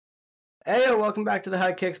Hey, welcome back to the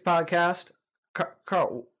High Kicks podcast.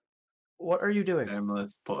 Carl, what are you doing?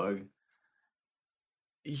 Shameless plug.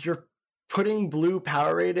 You're putting blue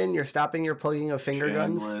Powerade in. You're stopping your plugging of finger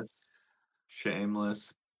guns.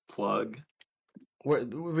 Shameless plug.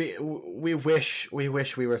 We wish we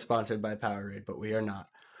were sponsored by Powerade, but we are not.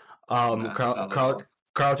 Nah, not at all.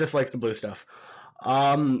 Carl just likes the blue stuff.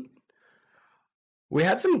 We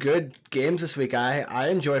had some good games this week. I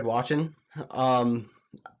enjoyed watching.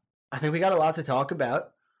 I think we got a lot to talk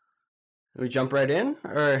about. We jump right in,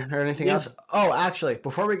 or anything else? Oh, actually,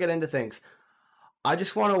 before we get into things, I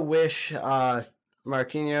just want to wish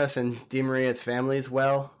Marquinhos and Di Maria's families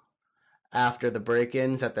well after the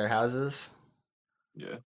break-ins at their houses.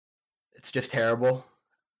 Yeah, it's just terrible,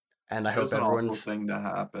 and I hope everyone's. Awful thing to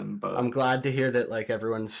happen, but I'm glad to hear that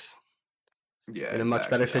everyone's in a much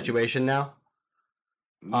better situation now.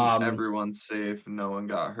 Everyone's safe. No one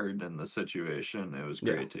got hurt in the situation. It was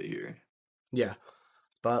great to hear. Yeah,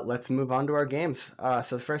 but let's move on to our games.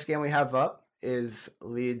 So the first game we have up is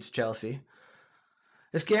Leeds-Chelsea.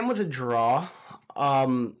 This game was a draw.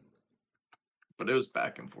 But it was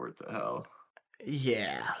back and forth to hell.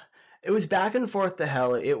 Yeah. It was back and forth to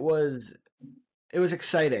hell. It was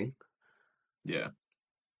exciting. Yeah.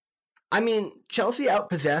 I mean, Chelsea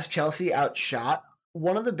outpossessed, Chelsea outshot.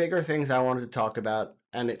 One of the bigger things I wanted to talk about,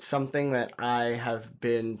 and it's something that I have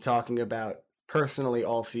been talking about personally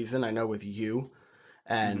all season, I know with you,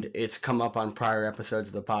 and it's come up on prior episodes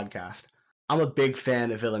of the podcast. I'm a big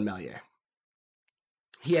fan of Villain Melier.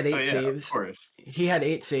 He had 8 saves. Of course. He had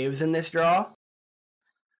 8 saves in this draw,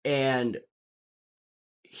 and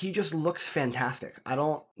he just looks fantastic. I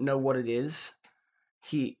don't know what it is.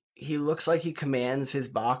 He looks like he commands his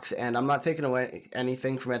box, and I'm not taking away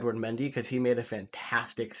anything from Edward Mendy because he made a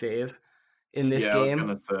fantastic save in this game. I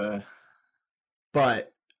was gonna say.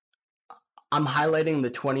 But I'm highlighting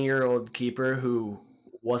the 20-year-old keeper who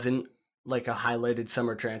wasn't like a highlighted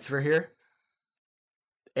summer transfer here,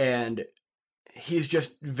 and he's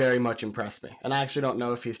just very much impressed me. And I actually don't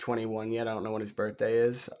know if he's 21 yet. I don't know when his birthday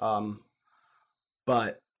is.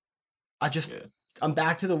 But I'm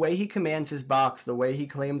back to the way he commands his box, the way he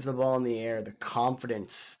claims the ball in the air, the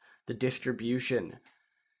confidence, the distribution.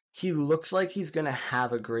 He looks like he's going to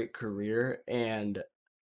have a great career, and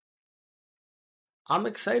I'm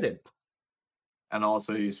excited. And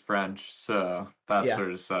also he's French, so that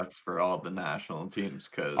sort of sucks for all the national teams.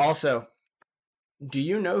 Also, do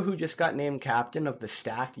you know who just got named captain of the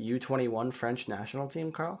stacked U21 French national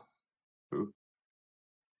team, Carl? Who?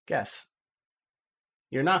 Guess.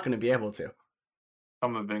 You're not going to be able to.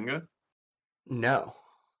 Kamavinga? No.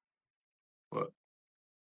 What?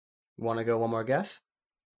 Want to go one more guess?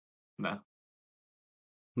 No.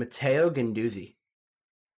 Matteo Guendouzi.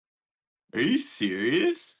 Are you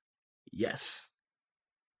serious? Yes.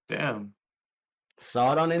 Damn.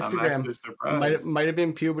 Saw it on Instagram. Might have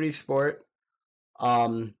been Puberty Sport.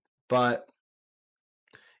 But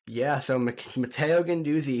yeah, so Matteo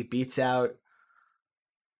Guendouzi beats out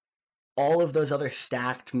all of those other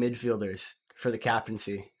stacked midfielders for the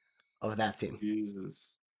captaincy of that team.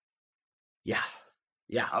 Jesus. Yeah.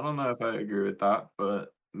 I don't know if I agree with that,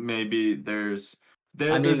 but maybe there's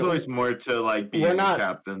always more to being a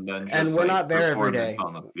captain than just and we're not there every day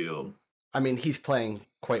on the field. I mean, he's playing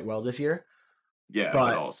quite well this year. Yeah,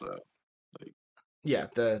 but also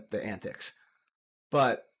the antics.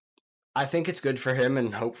 But I think it's good for him,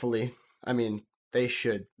 and hopefully, I mean, they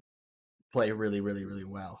should play really, really, really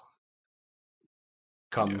well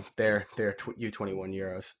come their U21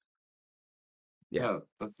 Euros. Yeah,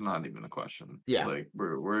 that's not even a question. Yeah,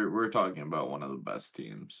 we're talking about one of the best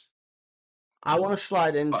teams. I want to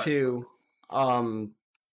slide into one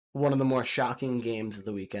of the more shocking games of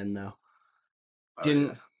the weekend, though.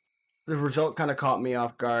 The result kind of caught me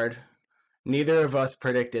off guard. Neither of us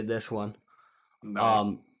predicted this one.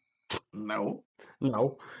 No. No.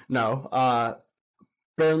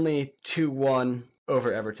 Burnley 2-1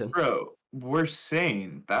 over Everton. Bro, we're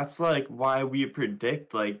saying that's why we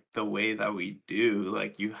predict the way that we do.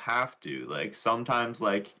 You have to. Sometimes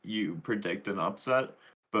you predict an upset,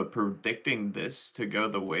 but predicting this to go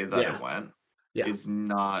the way that it went is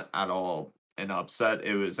not at all an upset.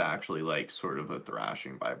 It was actually sort of a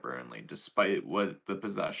thrashing by Burnley, despite what the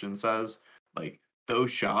possession says.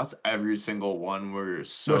 Those shots, every single one were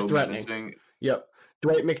so menacing. Yep.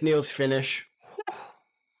 Dwight McNeil's finish.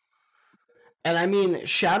 And I mean,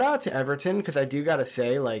 shout out to Everton, because I do got to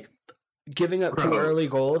say, giving up 2 early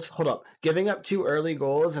goals. Hold up. Giving up 2 early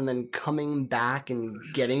goals and then coming back and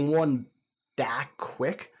getting one back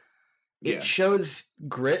quick. It shows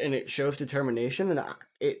grit and it shows determination. And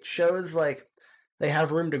it shows, they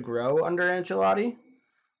have room to grow under Ancelotti.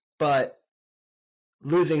 but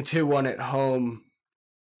losing 2-1 at home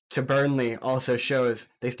to Burnley also shows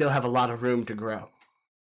they still have a lot of room to grow.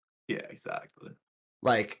 Yeah, exactly.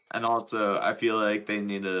 Like, And also, I feel like they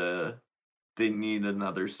need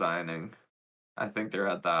another signing. I think they're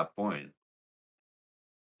at that point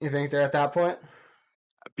you think they're at that point?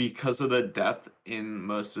 because of the depth in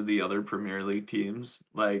most of the other Premier League teams.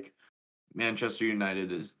 Like Manchester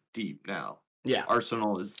United is deep now. Yeah.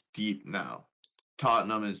 Arsenal is deep now.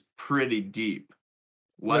 Tottenham is pretty deep.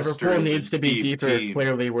 Leicester Liverpool is a needs to be deep deeper. team.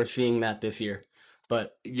 Clearly, we're seeing that this year.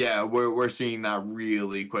 But yeah, we're seeing that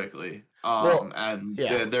really quickly. Well, And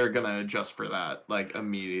yeah. they're gonna adjust for that like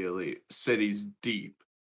immediately. City's deep.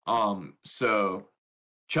 So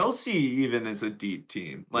Chelsea even is a deep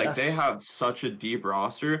team. Like they Yes. have such a deep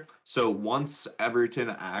roster. So once Everton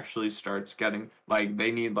actually starts getting like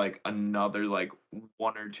they need like another like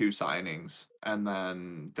one or two signings and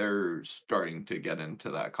then they're starting to get into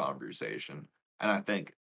that conversation. And I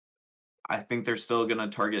think they're still gonna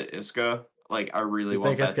target Isco. Like I really You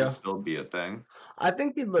think want it's that to go? still be a thing. I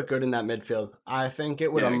think he'd look good in that midfield. I think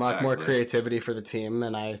it would Yeah, unlock more exactly. creativity for the team,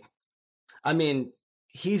 and I mean,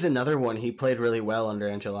 he's another one. He played really well under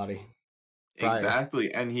Ancelotti prior.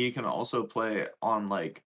 Exactly. And he can also play on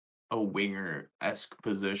like a winger-esque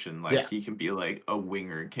position. Like Yeah, he can be like a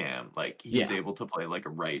winger cam. Like he's yeah. able to play like a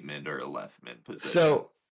right mid or a left mid position. So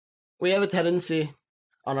we have a tendency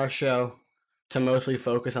on our show to mostly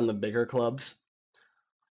focus on the bigger clubs.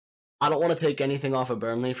 I don't want to take anything off of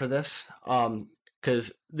Burnley for this,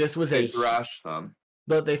 because this was They thrashed them.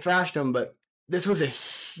 but they thrashed them. But this was a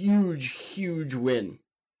huge, huge win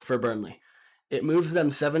for Burnley. It moves them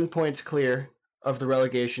 7 points clear of the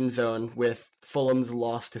relegation zone with Fulham's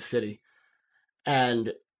loss to City,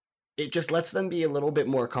 and it just lets them be a little bit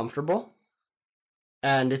more comfortable.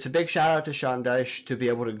 And it's a big shout out to Sean Dyche to be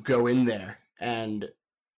able to go in there and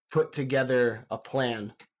put together a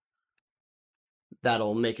plan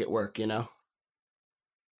that'll make it work, you know?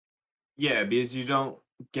 Yeah, because you don't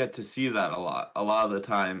get to see that a lot. A lot of the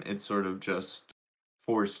time it's sort of just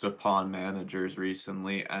forced upon managers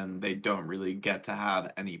recently and they don't really get to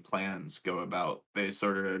have any plans go about. They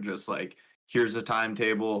sort of are just like, here's a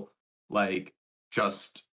timetable, like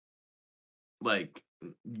just like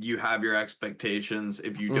you have your expectations.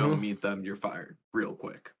 If you don't Mm-hmm. meet them, you're fired real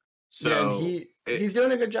quick. Yeah, and So he's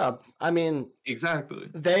doing a good job. I mean, exactly.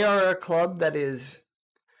 they are a club that is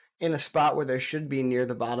in a spot where they should be near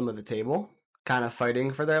the bottom of the table, kind of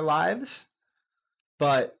fighting for their lives.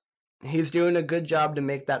 But he's doing a good job to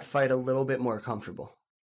make that fight a little bit more comfortable.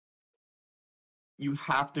 You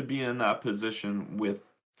have to be in that position with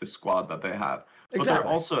the squad that they have. But they're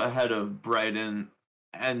Exactly. also ahead of Brighton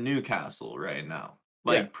and Newcastle right now.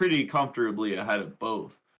 Yeah. Like pretty comfortably ahead of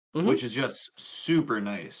both, Mm-hmm. which is just super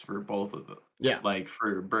nice for both of them. Yeah. Like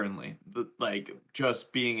for Burnley, like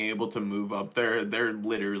just being able to move up there, they're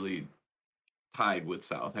literally tied with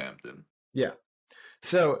Southampton. Yeah.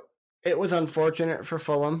 So it was unfortunate for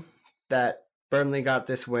Fulham that Burnley got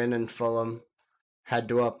this win and Fulham had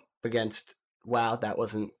to up against. Wow, that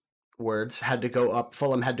wasn't words. Had to go up.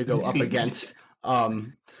 Fulham had to go up against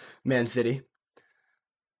Man City.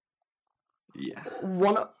 Yeah.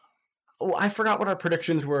 I forgot what our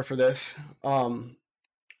predictions were for this. You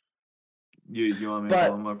want me to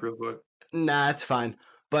pull them up real quick? Nah, it's fine.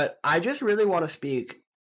 But I just really want to speak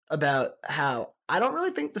about how I don't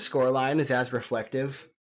really think the scoreline is as reflective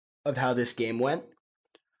of how this game went.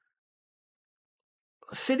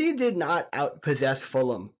 City did not outpossess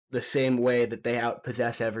Fulham the same way that they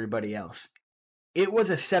outpossess everybody else. It was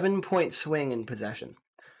a 7-point swing in possession,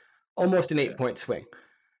 almost an 8-point swing.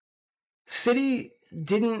 City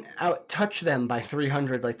didn't outtouch them by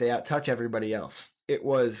 300 like they outtouch everybody else. It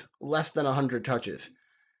was less than 100 touches.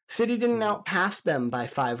 City didn't outpass them by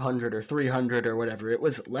 500 or 300 or whatever. It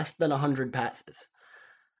was less than 100 passes.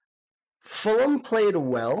 Fulham played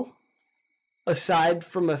well, aside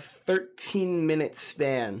from a 13-minute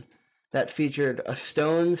span that featured a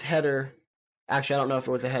Stones header. Actually, I don't know if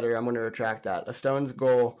it was a header. I'm going to retract that. A Stones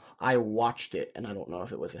goal. I watched it, and I don't know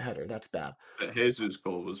if it was a header. That's bad. But Jesus'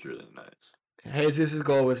 goal was really nice. Jesus'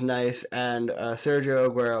 goal was nice, and Sergio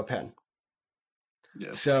Aguero pen.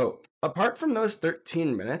 Yeah. So, apart from those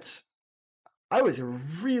 13 minutes, I was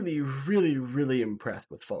really, really, really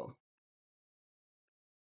impressed with Fulham.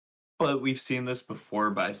 But we've seen this before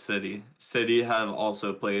by City. City have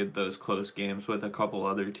also played those close games with a couple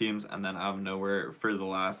other teams, and then out of nowhere for the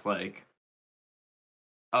last like,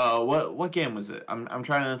 what game was it? I'm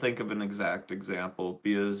trying to think of an exact example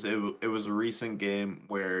because it was a recent game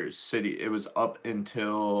where City it was up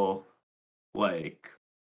until like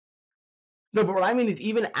No, but what I mean is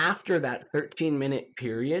even after that 13-minute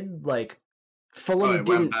period, like Oh, it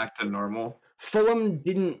went back to normal. Fulham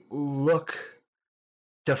didn't look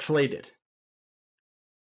deflated.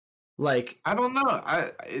 Like, I don't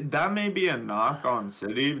know. That may be a knock on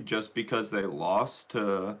City just because they lost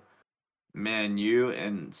to Man U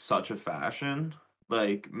in such a fashion.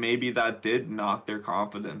 Like maybe that did knock their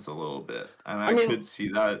confidence a little bit, and I I mean, could see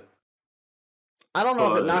that. I don't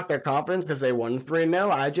know if it But knocked their confidence because they won 3-0.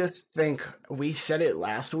 I just think we said it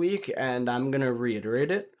last week, and I'm going to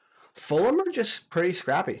reiterate it. Fulham are just pretty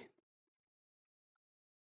scrappy.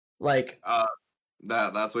 Like,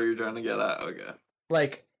 that's what you're trying to get at. Okay.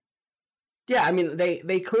 like, yeah, I mean,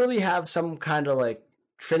 they clearly have some kind of, like,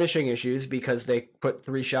 finishing issues because they put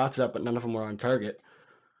 3 shots up, but none of them were on target.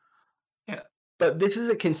 Yeah. But this is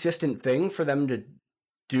a consistent thing for them to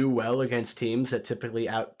do well against teams that typically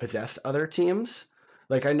outpossess other teams.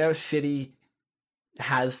 Like, I know City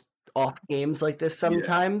has off games like this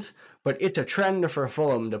sometimes, but it's a trend for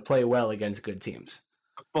Fulham to play well against good teams.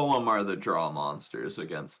 Fulham are the draw monsters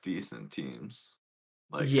against decent teams.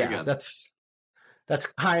 Like Yeah, against, that's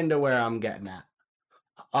kind of where I'm getting at.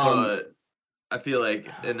 but I feel like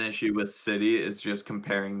an issue with City is just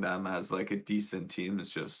comparing them as like a decent team is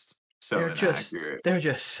just so inaccurate. They're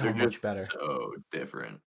just so They're much just better. so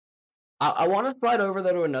different. I want to slide over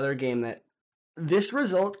though to another game that this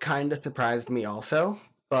result kind of surprised me also,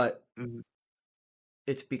 but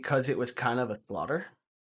it's because it was kind of a slaughter.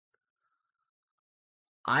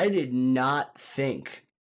 I did not think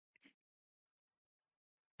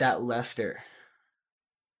that Leicester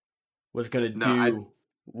was going to do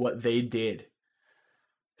what they did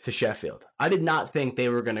to Sheffield. I did not think they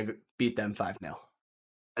were going to beat them 5-0.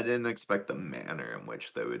 I didn't expect the manner in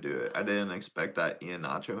which they would do it. I didn't expect that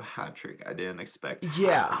Iheanacho hat trick. I didn't expect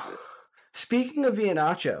half of it. Speaking of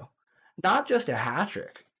Iheanacho, not just a hat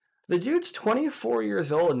trick. The dude's 24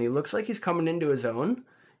 years old and he looks like he's coming into his own.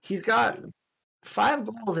 He's got 5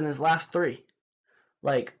 goals in his last 3.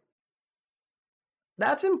 Like,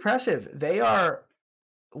 that's impressive. They are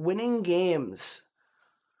winning games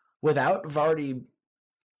without Vardy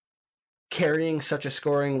carrying such a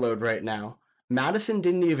scoring load right now. Madison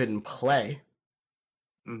didn't even play.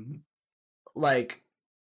 Like,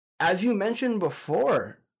 as you mentioned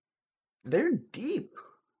before, they're deep.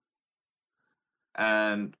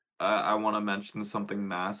 And I want to mention something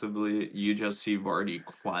massively. You just see Vardy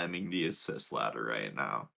climbing the assist ladder right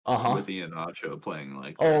now with Iheanacho playing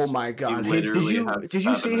like this. Oh my god! Did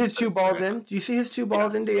you see his 2 balls in? Do you see his 2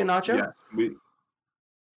 balls into Iheanacho? Yeah.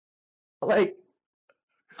 Like,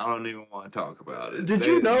 I don't even want to talk about it. Did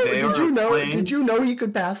you know he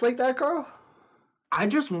could pass like that, Carl? I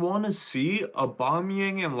just want to see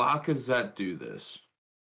Aubameyang and Lacazette do this.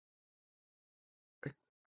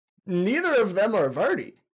 Neither of them are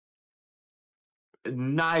Vardy.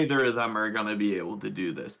 Neither of them are going to be able to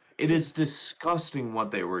do this. It is disgusting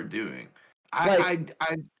what they were doing.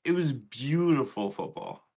 It was beautiful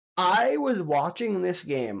football. I was watching this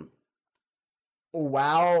game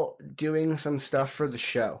while doing some stuff for the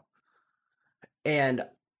show. And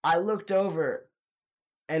I looked over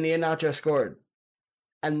and Iheanacho scored.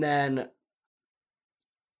 And then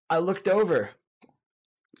I looked over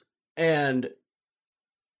and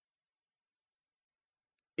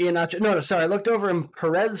I looked over and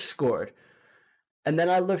Perez scored. And then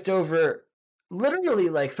I looked over literally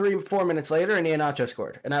like 3-4 minutes later and Iheanacho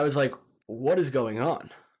scored. And I was like, what is going on?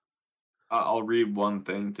 I'll read one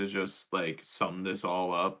thing to just like sum this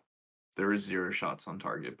all up. There were 0 shots on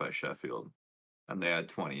target by Sheffield, and they had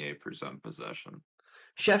 28% possession.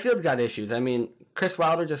 Sheffield got issues. I mean, Chris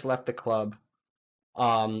Wilder just left the club.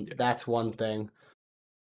 That's one thing.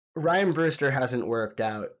 Ryan Brewster hasn't worked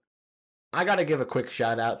out. I got to give a quick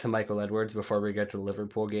shout out to Michael Edwards before we get to the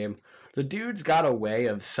Liverpool game. The dude's got a way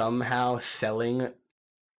of somehow selling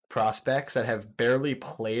prospects that have barely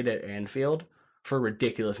played at Anfield for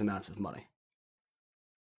ridiculous amounts of money.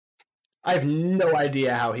 I have no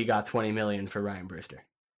idea how he got $20 million for Ryan Brewster.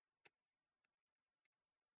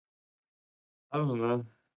 I don't know.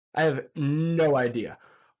 I have no idea.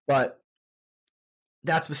 But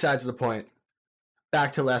that's besides the point.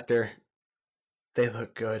 Back to Leicester. They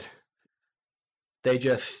look good. They're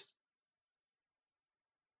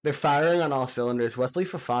firing on all cylinders. Wesley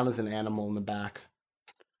Fofana's an animal in the back.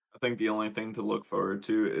 I think the only thing to look forward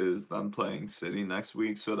to is them playing City next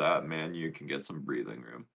week so that Man U can get some breathing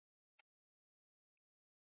room.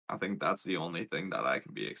 I think that's the only thing that I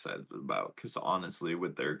can be excited about because honestly,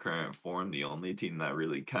 with their current form, the only team that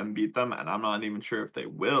really can beat them, and I'm not even sure if they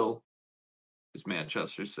will, is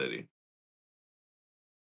Manchester City.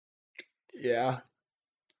 Yeah.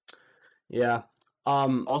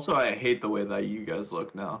 Also, I hate the way that you guys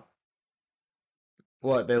look now.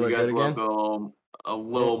 What, they You look good guys look again? a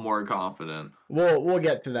little Well, more confident. we'll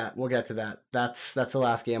get to that. We'll get to that. That's the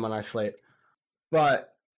last game on our slate.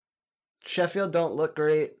 But Sheffield don't look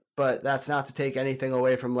great, but that's not to take anything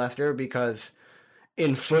away from Leicester because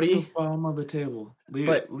in Sheffield's footy, bottom of the table.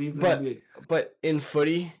 but Leave them but be. but in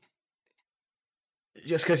footy,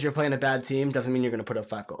 just because you're playing a bad team doesn't mean you're going to put up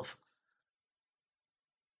 5 goals.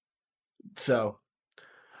 So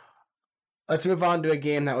let's move on to a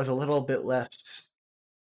game that was a little bit less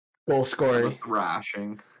goal Of a scoring,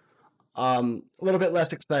 thrashing. a little bit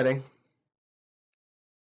less exciting,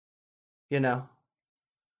 you know.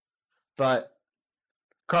 But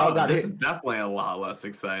Carl Oh, got this hit. is definitely a lot less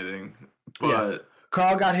exciting. Yeah, But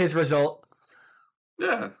Carl got his result.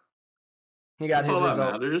 yeah, He got that's his all that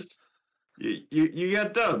result. matters. You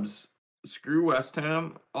got dubs. Screw West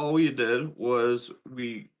Ham. All we did was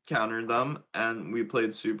we countered them and we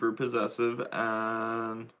played super possessive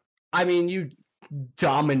and I mean, you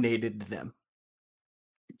dominated them,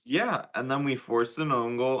 yeah, and then we forced an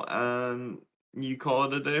own goal and you call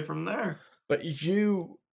it a day from there. but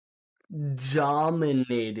you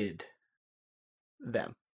dominated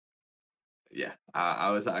them. Yeah,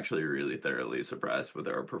 I was actually really thoroughly surprised with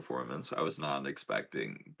our performance. I was not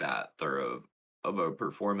expecting that thorough of a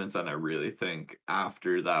performance, and I really think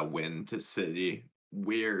after that win to City,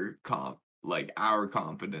 like our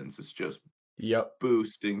confidence is just Yep.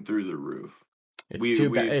 boosting through the roof. It's We too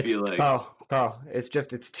bad. we It's feel like, Carl.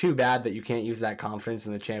 It's too bad that you can't use that confidence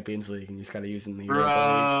in the Champions League, and you just got to use it in the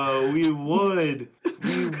Europa League. bro,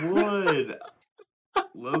 we would.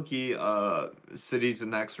 Loki, City's the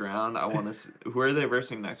next round. I want to. Who are they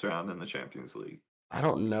versing next round in the Champions League? I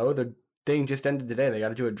don't know. The thing just ended today. They got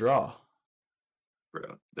to do a draw.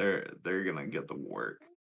 Bro, they're gonna get the work.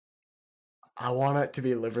 I want it to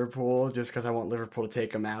be Liverpool just because I want Liverpool to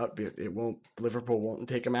take them out, but it won't. Liverpool won't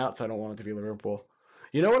take them out, so I don't want it to be Liverpool.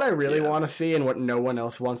 You know what I really Yeah. want to see, and what no one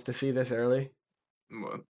else wants to see this early?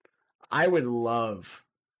 What? I would love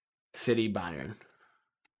City Bayern.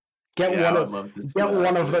 Get Yeah, one I of would love to see get one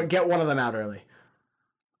that of too. the get one of them out early.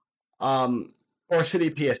 Or City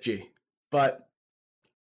PSG, but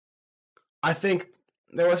I think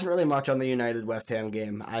there wasn't really much on the United West Ham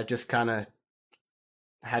game. I just kind of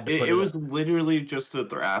had to put It it. was literally just a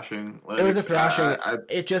thrashing. It was a Like thrashing.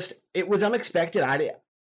 It was unexpected. I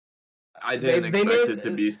didn't expect it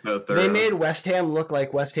to be so thorough. They made West Ham look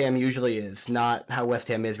like West Ham usually is, not how West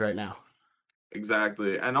Ham is right now.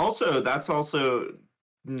 Exactly, and also that's also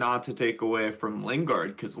not to take away from Lingard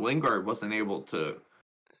because Lingard wasn't able to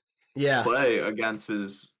Yeah, play against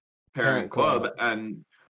his parent club, and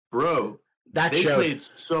bro, that they showed. played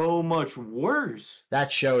so much worse.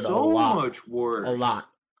 That showed So a lot. much worse. A lot.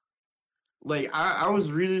 Like I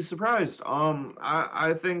was really surprised.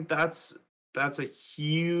 I think that's a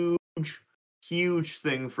huge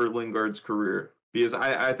thing for Lingard's career because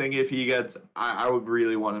I think if he gets, I would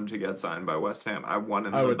really want him to get signed by West Ham. I want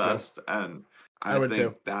him the best, and I would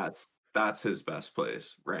think too. that's his best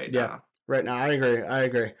place right Yeah, now. right now. I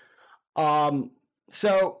agree.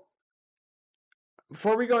 So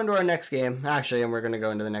before we go into our next game, actually, and we're going to go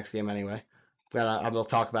into the next game anyway. We'll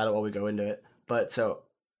talk about it while we go into it. But so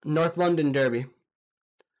North London Derby.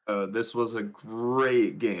 This was a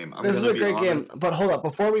great game. This is a great game, but hold up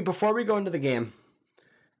before we go into the game.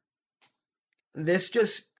 This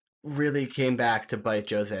just really came back to bite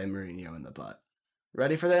Jose Mourinho in the butt.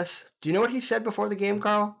 Ready for this? Do you know what he said before the game,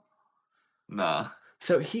 Carl? Nah.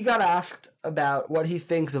 So he got asked about what he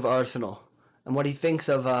thinks of Arsenal and what he thinks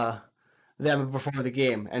of them before the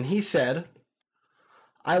game, and he said,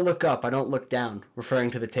 "I look up, I don't look down," referring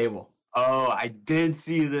to the table. Oh, I did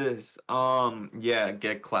see this. Yeah,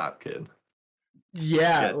 get clapped, kid.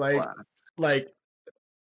 Yeah, Get like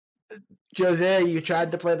Jose, you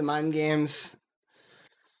tried to play the mind games.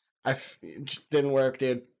 It just didn't work,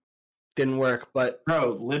 dude. Didn't work, but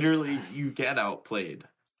bro, literally, you get outplayed.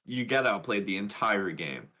 You get outplayed the entire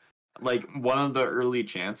game. Like one of the early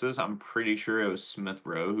chances, I'm pretty sure it was Smith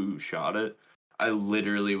Rowe who shot it. I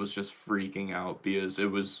literally was just freaking out because it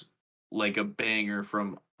was like a banger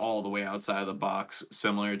from all the way outside the box,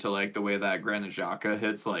 similar to like the way that Granit Xhaka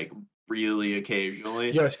hits like really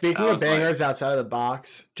occasionally. Yo, speaking I of was like, bangers outside of the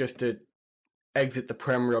box, just to exit the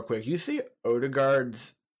Prem real quick, you see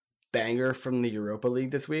Odegaard's banger from the Europa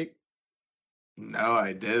League this week? no,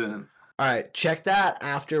 I didn't. All right, check that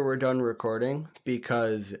after we're done recording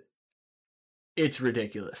because it's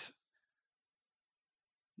ridiculous.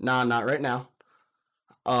 Nah, not right now.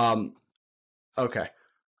 Okay,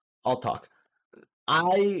 I'll talk.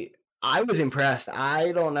 I was impressed.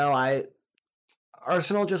 I don't know.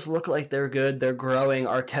 Arsenal just look like they're good. They're growing.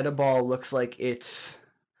 Arteta ball looks like it's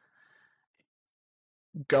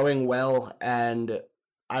going well, and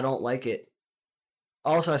I don't like it.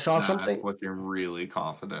 Also, I saw Nah, something. it's looking really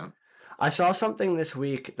confident. I saw something this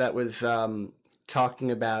week that was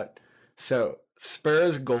talking about. So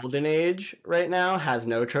Spurs' golden age right now has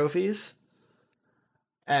no trophies,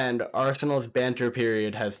 and Arsenal's banter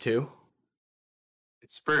period has two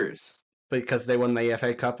It's Spurs. because they won the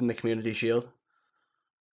FA Cup and the Community Shield.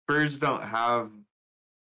 Spurs don't have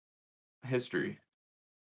history.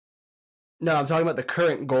 No, I'm talking about the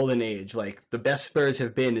current golden age. Like the best Spurs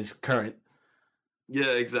have been is current.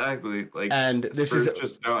 Yeah, exactly. Like, And this Spurs is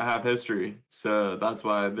just don't have history, so that's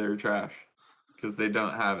why they're trash, because they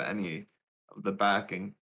don't have any of the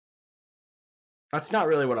backing. that's not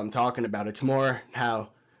really what I'm talking about. It's more how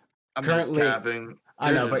I'm currently just capping.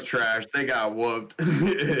 I They're know, just but trash. They got whooped.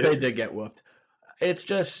 they did get whooped. It's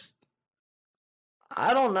just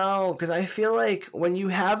I don't know because I feel like when you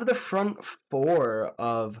have the front four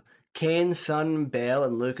of Kane, Son, Bale,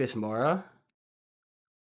 and Lucas Moura,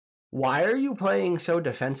 why are you playing so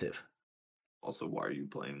defensive? Also, why are you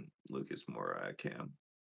playing Lucas Moura at Cam?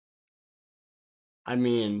 I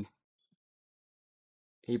mean,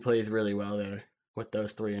 he plays really well there with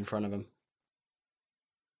those three in front of him.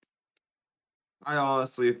 I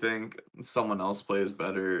honestly think someone else plays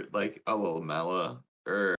better, like a little Mela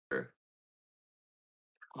or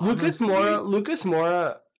honestly, Lucas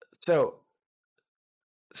Moura. So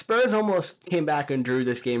Spurs almost came back and drew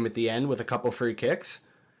this game at the end with a couple free kicks.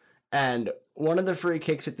 And one of the free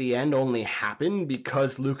kicks at the end only happened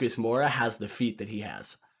because Lucas Moura has the feet that he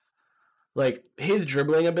has. Like, his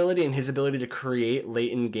dribbling ability and his ability to create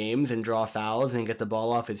late in games and draw fouls and get the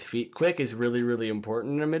ball off his feet quick is really, really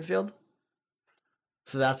important in a midfield.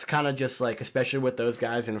 So that's kind of just like, especially with those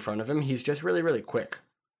guys in front of him, he's just really, really quick.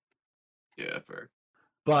 yeah, fair.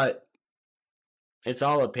 But it's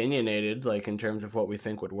all opinionated, like, in terms of what we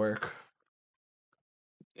think would work.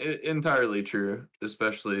 Entirely true,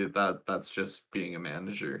 especially that's just being a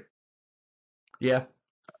manager. Yeah.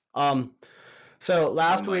 So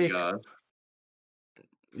last Oh my week, god.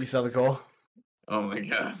 you saw the goal? Oh my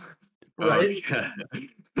god. Right?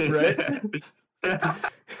 Oh Right?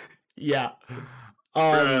 Yeah.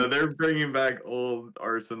 Bro, they're bringing back old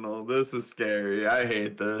Arsenal. This is scary. I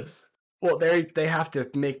hate this. Well, they have to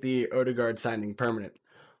make the Odegaard signing permanent.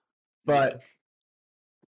 But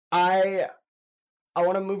I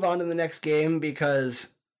want to move on to the next game because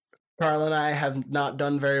Carl and I have not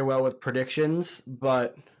done very well with predictions,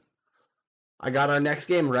 but I got our next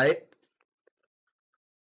game right.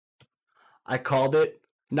 I called it.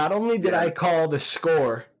 Not only did I call the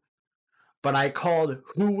score, but I called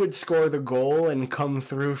who would score the goal and come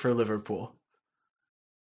through for Liverpool.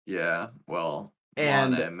 Yeah, well,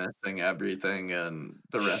 And Mane missing everything and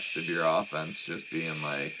the rest of your offense just being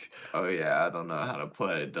like, oh yeah, I don't know how to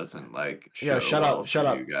play. It doesn't like show shut well up,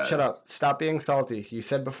 for you guys. shut up. Stop being salty. You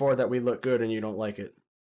said before that we look good and you don't like it.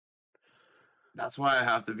 That's why I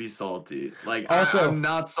have to be salty. Like, Also, I'm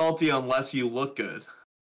not salty unless you look good.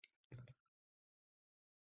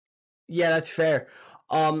 yeah, that's fair.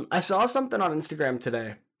 I saw something on Instagram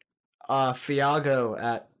today. Fiago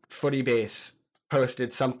at Footy Base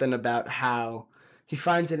posted something about how he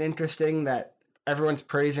finds it interesting that everyone's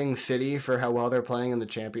praising City for how well they're playing in the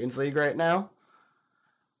Champions League right now,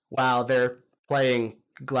 while they're playing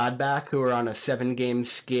Gladbach, who are on a 7-game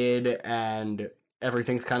skid and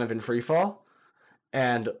everything's kind of in free fall,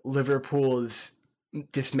 and Liverpool's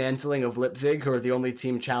dismantling of Leipzig, who are the only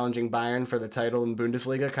team challenging Bayern for the title in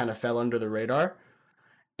Bundesliga, kind of fell under the radar.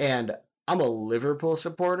 And I'm a Liverpool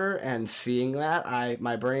supporter, and seeing that,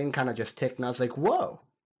 my brain kind of just ticked, and I was like, whoa,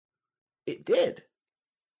 it did.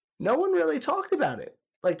 No one really talked about it.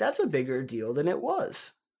 Like, that's a bigger deal than it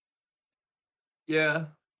was. Yeah,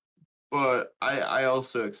 but I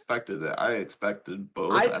also expected it. I expected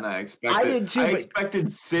both, and I did too, but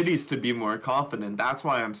expected cities to be more confident. That's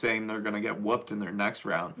why I'm saying they're gonna get whooped in their next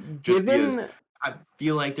round. Just because I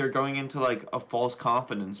feel like they're going into like a false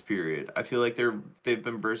confidence period. I feel like they've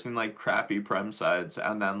been versing like crappy prem sides,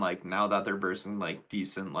 and then like now that they're versing like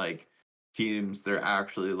decent like teams, they're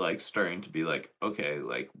actually like starting to be like, okay,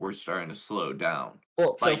 like we're starting to slow down.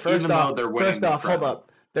 Well, so Like first even off, though they're winning hold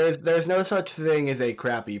up. There's no such thing as a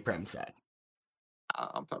crappy prem side.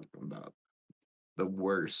 I'm talking about the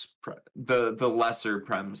worst the lesser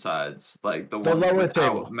prem sides, like the ones lower without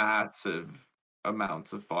table. massive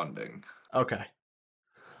amounts of funding. Okay.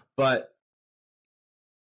 But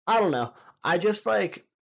I don't know. I just like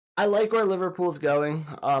I like where Liverpool's going.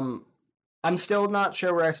 I'm still not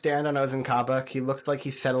sure where I stand on Ozan Kabak. He looks like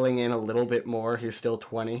he's settling in a little bit more. He's still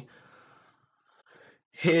 20.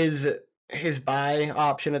 His buy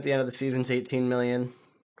option at the end of the season is 18 million,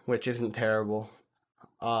 which isn't terrible.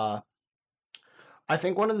 I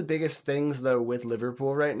think one of the biggest things though with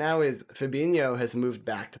Liverpool right now is Fabinho has moved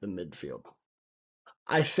back to the midfield.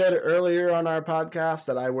 I said earlier on our podcast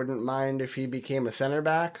that I wouldn't mind if he became a center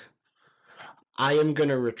back. I am going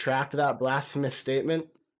to retract that blasphemous statement.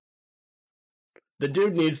 The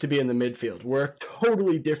dude needs to be in the midfield. We're a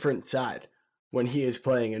totally different side when he is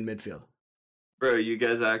playing in midfield. Bro, you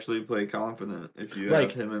guys actually play confident if you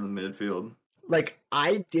have him in the midfield. Like,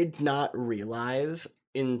 I did not realize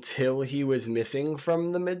until he was missing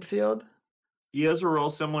from the midfield. He has a role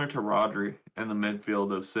similar to Rodri in the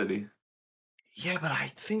midfield of City. Yeah, but I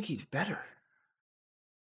think he's better.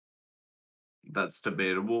 That's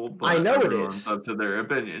debatable, but I know it is. Up to their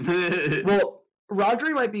opinion. Well,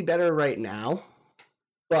 Rodri might be better right now,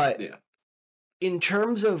 but in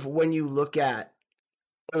terms of when you look at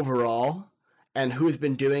overall and who's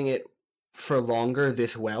been doing it for longer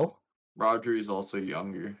this well, Rodri's also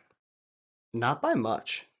younger. Not by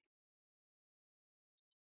much.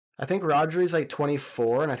 I think Rodri's like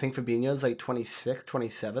 24, and I think Fabinho's like 26,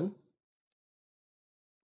 27.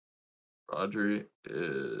 Rodri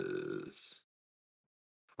is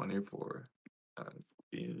 24.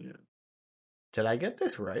 Fabinho. Did I get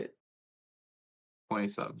this right?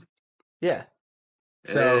 27. Yeah.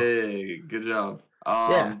 So, hey, good job.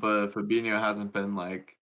 Yeah. But Fabinho hasn't been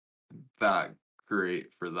like that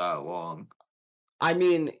great for that long. I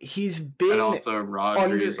mean, he's been. And also,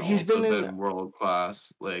 Rodri's also been world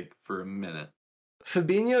class like for a minute.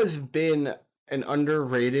 Fabinho's been an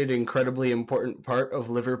underrated, incredibly important part of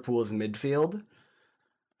Liverpool's midfield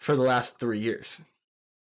for the last 3 years.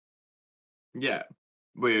 Yeah.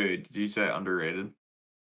 Wait, did you say underrated?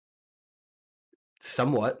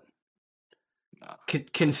 Somewhat. No.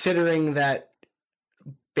 Considering that,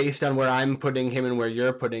 based on where I'm putting him and where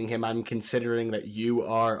you're putting him, I'm considering that you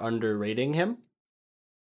are underrating him.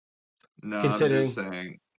 No, I'm just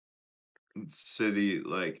saying City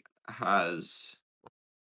like has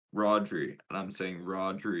Rodri, and I'm saying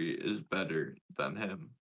Rodri is better than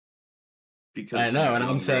him because I know, and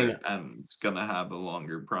I'm saying and it's gonna have a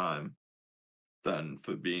longer prime than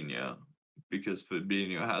Fabinho because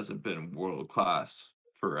Fabinho hasn't been world class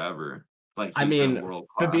forever. Like I mean,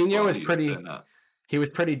 Fabinho was he was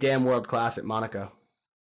pretty damn world class at Monaco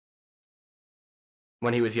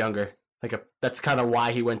when he was younger. That's kind of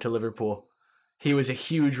why he went to Liverpool. He was a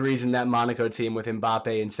huge reason that Monaco team with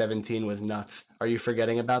Mbappe in 17 was nuts. Are you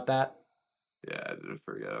forgetting about that? Yeah, I did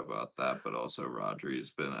forget about that, but also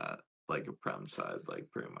Rodri's been at like a Prem side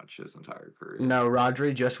like pretty much his entire career. No,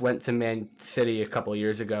 Rodri just went to Man City a couple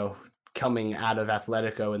years ago, coming out of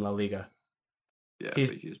Atletico in La Liga. Yeah,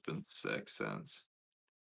 but he's been sick since.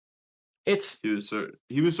 He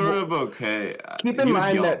was sort of okay.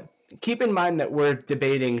 Keep in mind that we're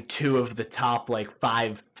debating two of the top like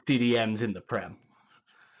 5 CDMs in the Prem.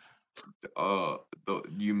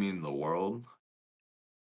 You mean the world?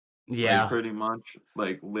 Yeah, like, pretty much.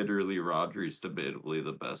 Like literally, Rodri's debatably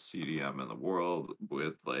the best CDM in the world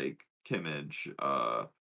with like Kimmich,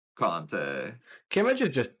 Conte. Kimmich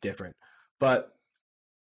is just different, but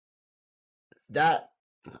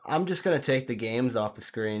I'm just gonna take the games off the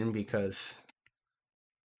screen because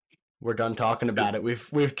we're done talking about it.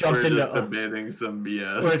 We've jumped into debating some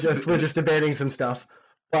BS. We're just debating some stuff,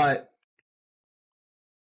 but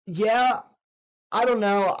yeah, I don't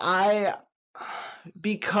know.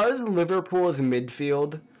 Because Liverpool's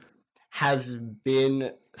midfield has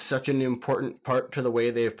been such an important part to the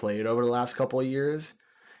way they've played over the last couple of years,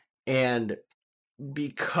 and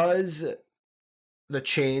because the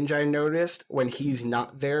change I noticed when he's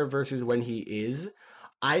not there versus when he is,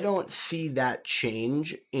 I don't see that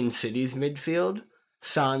change in City's midfield,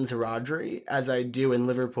 sans Rodri, as I do in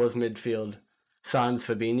Liverpool's midfield, sans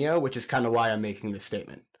Fabinho, which is kind of why I'm making this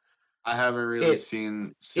statement. I haven't really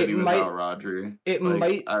seen City without Rodri. It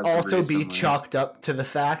might also be chalked up to the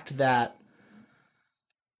fact that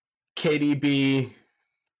KDB,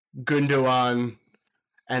 Gundogan,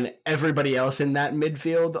 and everybody else in that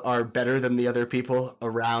midfield are better than the other people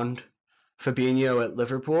around Fabinho at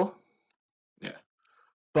Liverpool. Yeah.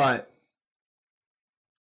 But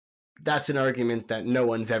that's an argument that no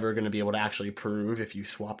one's ever going to be able to actually prove if you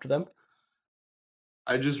swapped them.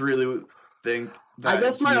 I just really think that I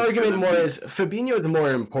guess my argument more is Fabinho is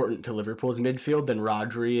more important to Liverpool's midfield than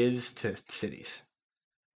Rodri is to City's.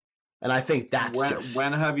 And I think that's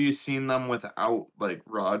when have you seen them without like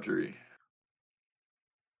Rodri?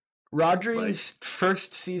 Rodri's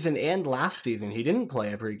first season and last season, he didn't play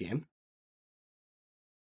every game.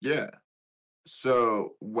 Yeah.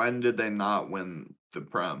 So when did they not win the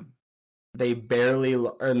Prem? they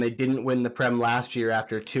didn't win the Prem last year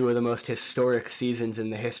after two of the most historic seasons in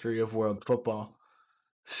the history of world football.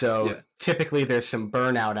 So typically there's some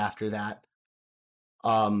burnout after that.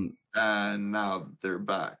 And now they're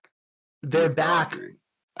back. They're back. Rodri.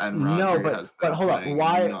 And Rodri but hold up.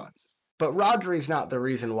 Why? Nuts. But Rodri's not the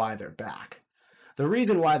reason why they're back. The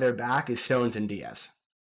reason why they're back is Stones and Diaz.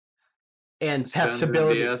 And Pep's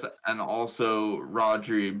ability. Diaz, and also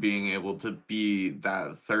Rodri being able to be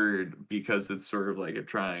that third because it's sort of like a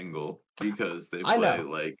triangle because they play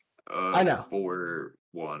like a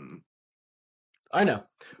 4-1. I know.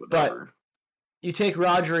 Whatever. But you take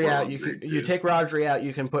Rodri out, you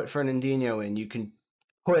can put Fernandinho in. You can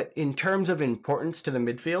put, in terms of importance to the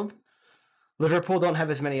midfield, Liverpool don't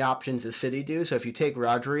have as many options as City do, so if you take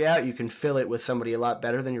Rodri out, you can fill it with somebody a lot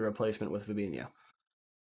better than your replacement with Fabinho.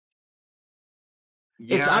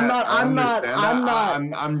 Yeah,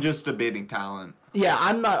 I'm just debating talent. Yeah,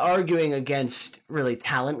 I'm not arguing against really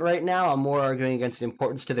talent right now. I'm more arguing against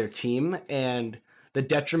importance to their team, and the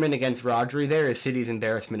detriment against Rodri there is City's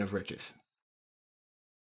embarrassment of riches.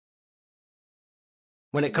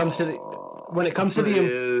 When it comes to the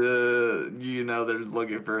they're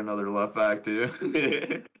looking for another left back too.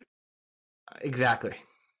 Exactly.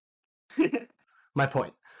 My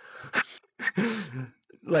point.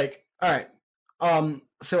 Like, all right.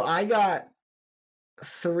 So I got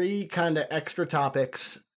 3 kind of extra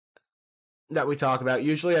topics that we talk about.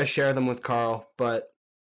 Usually I share them with Carl, but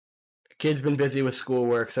kid's been busy with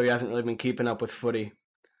schoolwork, so he hasn't really been keeping up with footy.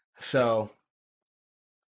 So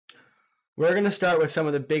we're going to start with some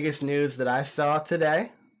of the biggest news that I saw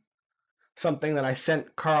today. Something that I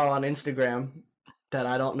sent Carl on Instagram that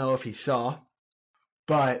I don't know if he saw.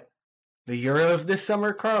 But the Euros this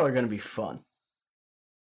summer, Carl, are going to be fun.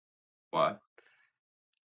 Why?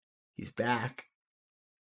 He's back.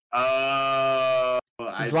 Zlatan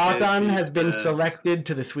has been selected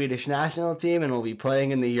to the Swedish national team and will be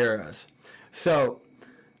playing in the Euros. So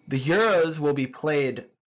the Euros will be played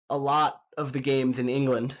a lot of the games in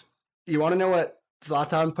England. You want to know what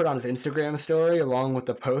Zlatan put on his Instagram story along with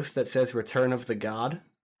the post that says Return of the God?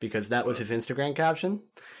 Because that was his Instagram caption.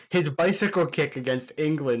 His bicycle kick against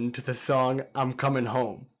England to the song I'm Coming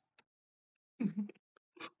Home.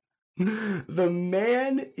 The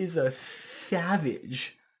man is a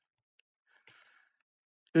savage.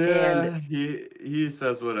 Yeah, and he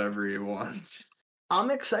says whatever he wants. I'm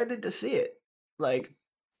excited to see it.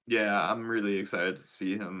 Yeah, I'm really excited to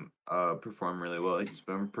see him perform really well. He's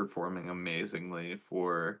been performing amazingly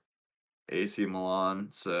for AC Milan,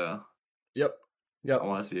 so Yep. I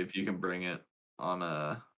want to see if you can bring it on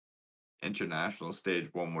a international stage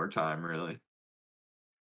one more time, really.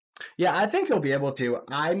 Yeah, I think he'll be able to.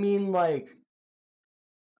 I mean,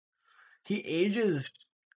 he ages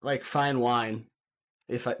like fine wine,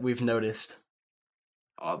 we've noticed.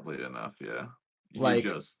 Oddly enough, yeah. He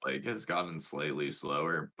just has gotten slightly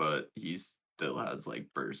slower, but he still has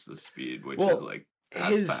bursts of speed, which is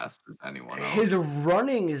as fast as anyone else. His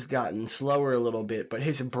running has gotten slower a little bit, but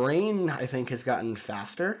his brain, I think, has gotten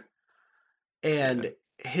faster. And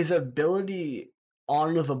his ability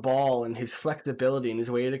on the ball and his flexibility and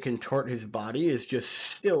his way to contort his body is just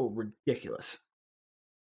still ridiculous.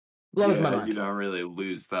 Blows my mind. You don't really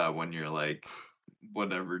lose that when you're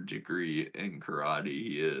whatever degree in karate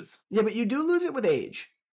he is. Yeah, but you do lose it with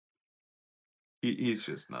age. He's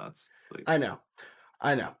just nuts. I know.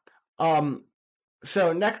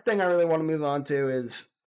 So next thing I really want to move on to is,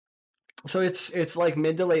 so it's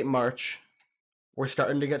mid to late March. We're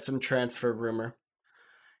starting to get some transfer rumor.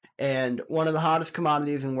 And one of the hottest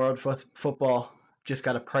commodities in world football just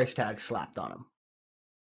got a price tag slapped on him.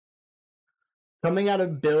 Coming out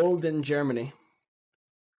of Bild in Germany,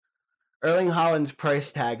 Erling Haaland's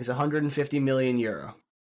price tag is 150 million euro.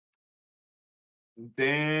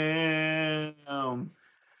 Damn.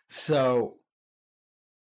 So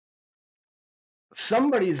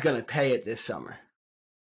somebody's going to pay it this summer.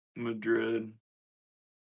 Madrid.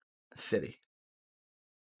 City.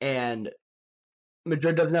 And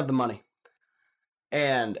Madrid doesn't have the money.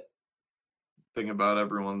 And think about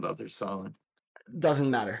everyone that they're selling.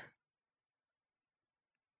 Doesn't matter.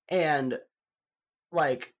 And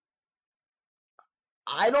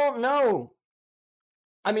I don't know.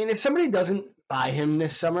 I mean, if somebody doesn't buy him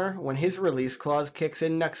this summer, when his release clause kicks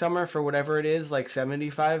in next summer for whatever it is,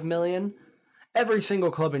 75 million, every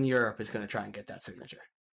single club in Europe is going to try and get that signature.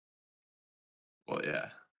 Well, yeah.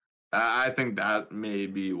 I think that may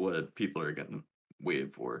be what people are going to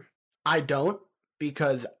wait for. I don't,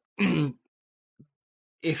 because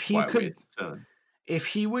if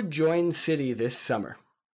he would join City this summer,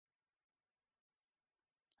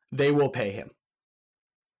 they will pay him.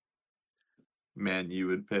 Man, you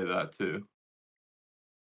would pay that too.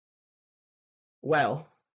 Well,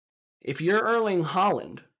 if you're Erling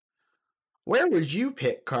Haaland, where would you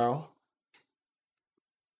pick, Carl?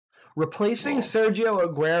 Replacing Sergio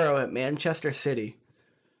Aguero at Manchester City.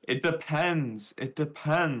 It depends. It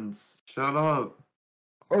depends. Shut up.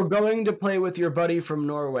 Or going to play with your buddy from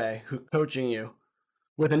Norway who's coaching you,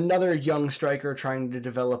 with another young striker trying to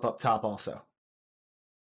develop up top also.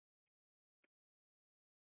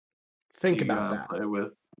 Think about that. Play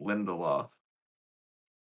with Lindelof.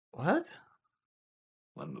 What?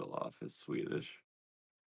 Lindelof is Swedish.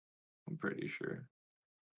 I'm pretty sure.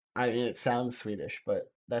 I mean, it sounds Swedish,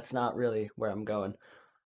 but that's not really where I'm going.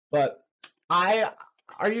 But are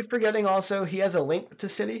you forgetting also he has a link to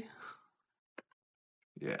City?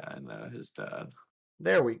 Yeah, I know, his dad.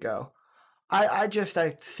 There we go. I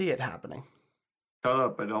see it happening. Shut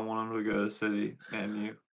up, I don't want him to go to City, and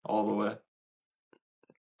you, all the way.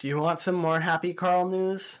 Do you want some more Happy Carl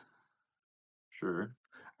news? Sure.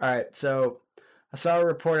 All right, so I saw a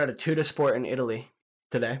report out of Tuttosport in Italy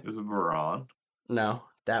today. Is it Varane? No,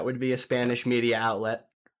 that would be a Spanish media outlet.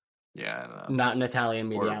 Yeah, I know. Not an Italian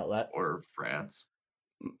media outlet. Or France.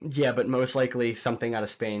 Yeah, but most likely something out of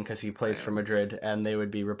Spain because he plays for Madrid, and they would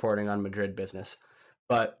be reporting on Madrid business.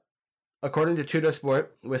 But according to Tuttosport,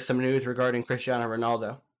 with some news regarding Cristiano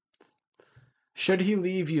Ronaldo, should he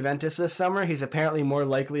leave Juventus this summer, he's apparently more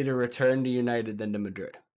likely to return to United than to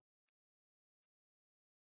Madrid.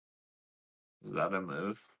 Is that a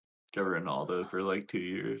move? Get Ronaldo for like 2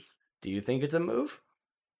 years. Do you think it's a move?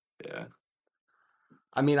 Yeah.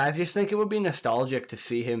 I mean, I just think it would be nostalgic to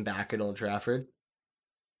see him back at Old Trafford.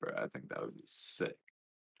 Bro, I think that would be sick.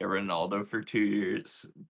 Get Ronaldo for 2 years.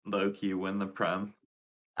 Low-key win the Prem.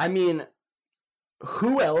 I mean,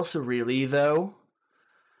 who else really, though,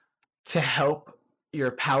 to help your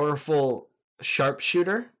powerful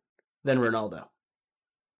sharpshooter than Ronaldo?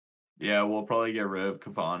 Yeah, we'll probably get rid of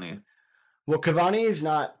Cavani. Well, Cavani is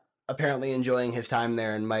not apparently enjoying his time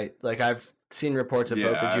there and might, like, I've seen reports of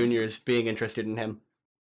both the juniors being interested in him.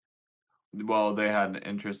 Well, they had an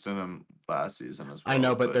interest in him last season as well. I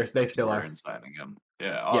know, but they still are signing him.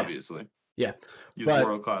 Yeah, obviously. Yeah. He's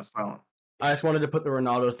world-class talent. I just wanted to put the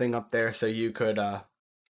Ronaldo thing up there so you could...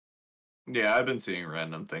 Yeah, I've been seeing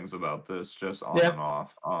random things about this just on and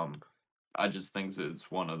off. I just think it's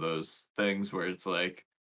one of those things where it's like,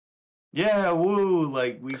 yeah, woo,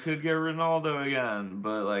 like, we could get Ronaldo again,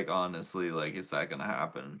 but, like, honestly, like, is that gonna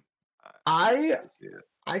happen? I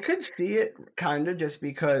could see it kind of just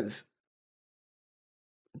because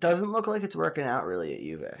it doesn't look like it's working out really at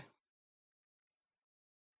Juve.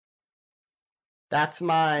 That's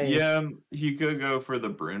my... Yeah, he could go for the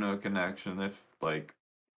Bruno connection if, like,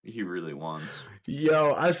 he really wants.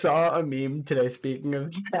 Yo, I saw a meme today, speaking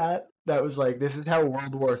of that was like, this is how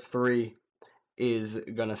World War III is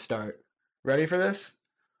gonna start. Ready for this?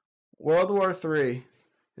 World War III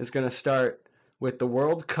is gonna start with the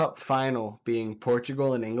World Cup final being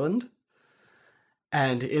Portugal and England.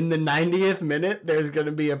 And in the 90th minute, there's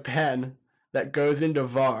gonna be a pen that goes into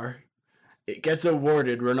VAR. It gets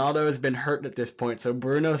awarded. Ronaldo has been hurt at this point, so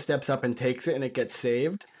Bruno steps up and takes it, and it gets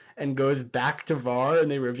saved and goes back to VAR, and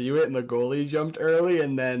they review it, and the goalie jumped early,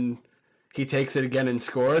 and then he takes it again and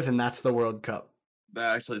scores, and that's the World Cup.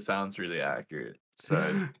 That actually sounds really accurate.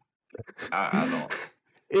 So, I don't...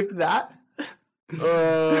 If that...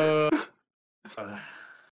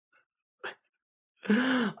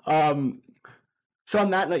 So on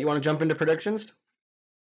that note, you want to jump into predictions?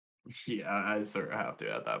 Yeah, I sort of have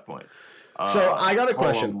to at that point. So I got a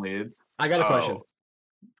question. question.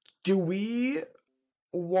 Do we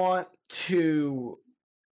want to...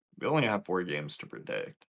 We only have 4 games to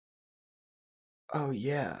predict. Oh,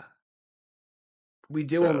 yeah. We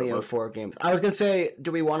do only have 4 games. I was going to say,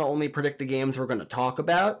 do we want to only predict the games we're going to talk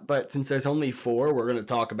about? But since there's only 4, we're going to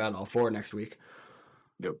talk about all 4 next week.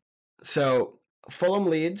 Yep. So, Fulham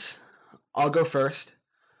Leeds. I'll go first.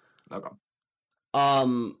 Okay. I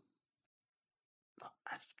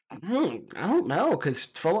don't know, because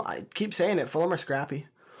Fulham, I keep saying it, Fulham are scrappy.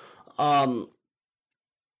 I'll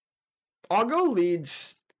go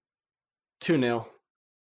Leeds 2-0.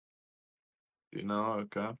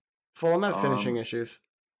 Okay. Fulham have finishing issues.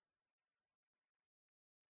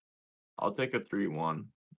 I'll take a 3-1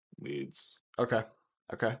 Leeds. Okay.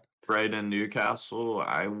 Brighton, Newcastle,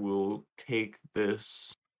 I will take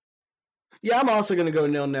this. Yeah, I'm also going to go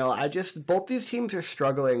 0-0. Both these teams are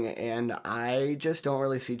struggling, and I just don't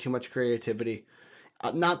really see too much creativity.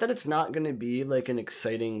 Not that it's not going to be like an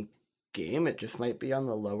exciting game. It just might be on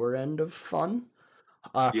the lower end of fun.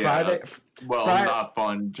 Friday. Not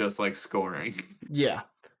fun, just like scoring. Yeah.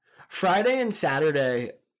 Friday and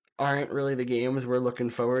Saturday aren't really the games we're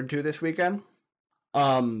looking forward to this weekend.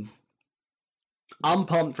 I'm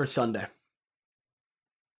pumped for Sunday.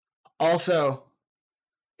 Also,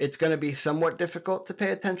 it's going to be somewhat difficult to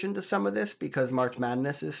pay attention to some of this because March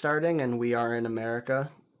Madness is starting and we are in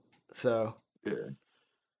America. So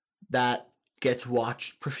that gets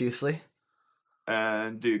watched profusely.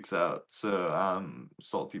 And Duke's out, so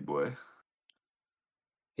salty boy.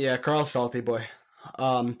 Yeah, Carl's salty boy.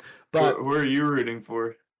 But who are you rooting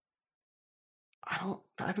for? I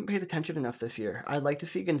haven't paid attention enough this year. I'd like to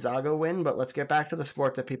see Gonzaga win, but let's get back to the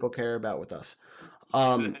sport that people care about with us.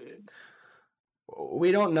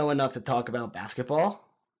 We don't know enough to talk about basketball.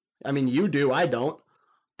 I mean, you do, I don't.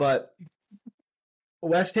 But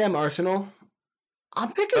West Ham Arsenal,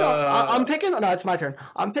 I'm picking. No, it's my turn.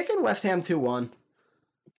 I'm picking West Ham 2-1.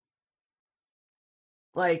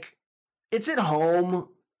 Like, it's at home.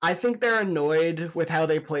 I think they're annoyed with how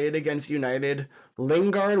they played against United.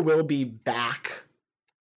 Lingard will be back.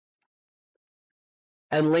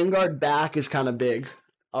 And Lingard back is kind of big.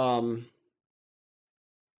 I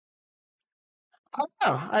don't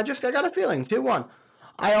know. I got a feeling. 2-1.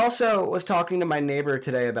 I also was talking to my neighbor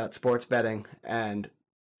today about sports betting, and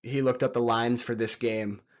he looked up the lines for this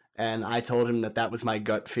game, and I told him that was my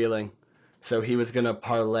gut feeling. So he was going to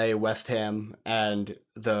parlay West Ham and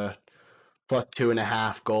the plus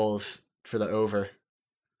 2.5 goals for the over.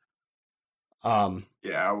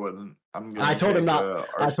 Yeah, I wouldn't. I told him not.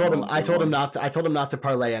 I told him not to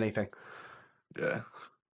parlay anything. Yeah.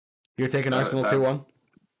 You're taking Arsenal 2-1?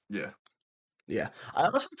 Yeah. Yeah. I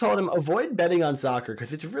also told him avoid betting on soccer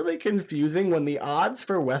because it's really confusing when the odds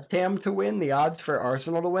for West Ham to win, the odds for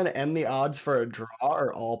Arsenal to win, and the odds for a draw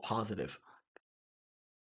are all positive.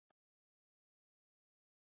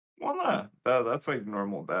 Why not? That's like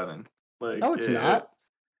normal betting. Like, no, it's not.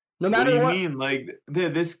 No matter what do you mean? Like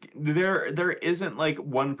there isn't like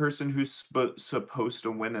one person who's supposed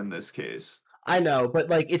to win in this case. I know, but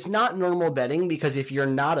like it's not normal betting because if you're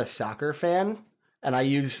not a soccer fan, and I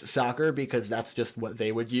use soccer because that's just what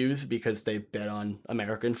they would use because they bet on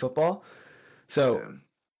American football, so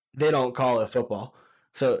they don't call it football.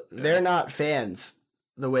 So they're not fans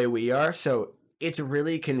the way we are. So it's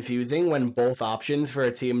really confusing when both options for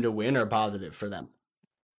a team to win are positive for them.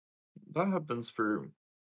 That happens for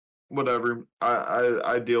whatever.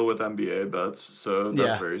 I deal with NBA bets, so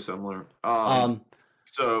that's very similar.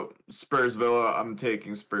 So Spurs Villa, I'm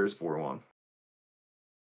taking Spurs 4-1.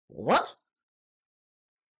 What?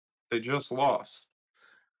 They just lost.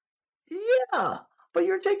 Yeah, but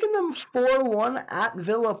you're taking them 4-1 at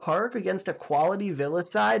Villa Park against a quality Villa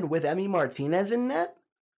side with Emi Martinez in net?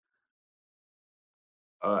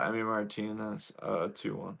 Emi Martinez,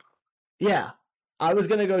 2-1. Yeah, I was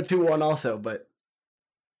gonna go 2-1 also, but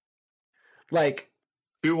like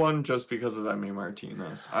 2-1 just because of Emi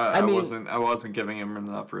Martinez. I wasn't giving him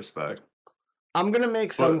enough respect. I'm gonna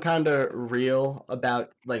make some kind of reel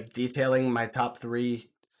about like detailing my top 3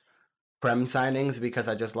 Prem signings because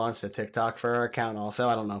I just launched a TikTok for our account also.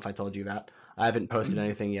 I don't know if I told you that. I haven't posted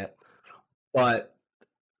anything yet. But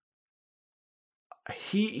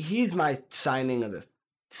he's my signing of the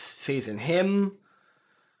season. Him,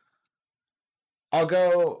 I'll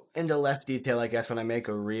go into less detail, I guess, when I make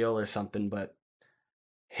a reel or something, but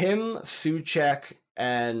him, Souček,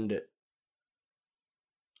 and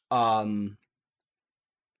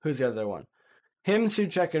who's the other one? Him,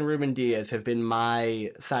 Souček, and Ruben Diaz have been my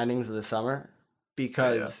signings of the summer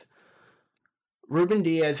because Ruben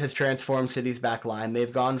Diaz has transformed City's back line.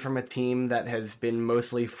 They've gone from a team that has been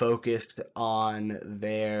mostly focused on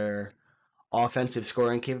their offensive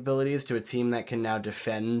scoring capabilities to a team that can now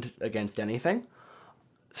defend against anything.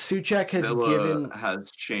 Souček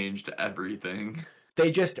has changed everything. They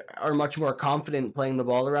just are much more confident playing the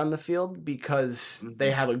ball around the field because they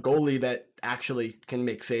have a goalie that actually can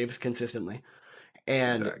make saves consistently.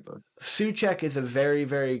 And Souček is a very,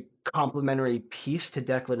 very complementary piece to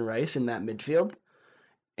Declan Rice in that midfield.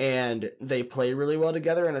 And they play really well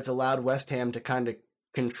together, and it's allowed West Ham to kind of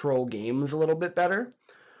control games a little bit better.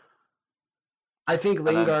 I think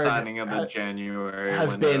Lingard signing of the January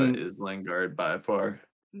has been is Lingard by far.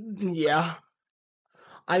 Yeah.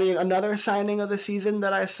 I mean, another signing of the season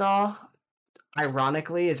that I saw,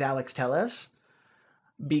 ironically, is Alex Telles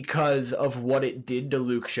because of what it did to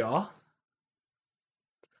Luke Shaw.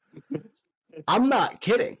 I'm not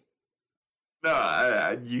kidding.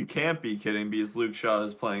 No, you can't be kidding because Luke Shaw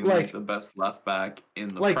is playing like the best left back in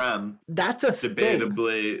the Prem. That's a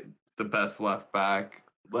debatably the best left back.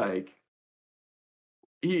 Like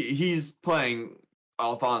he's playing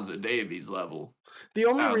Alphonso Davies level. The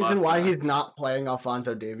only at reason left why back. he's not playing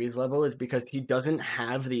Alphonso Davies level is because he doesn't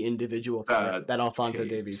have the individual threat that Alphonso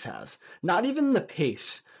pace. Davies has. Not even the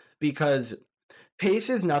pace, because pace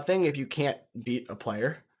is nothing if you can't beat a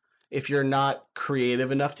player, if you're not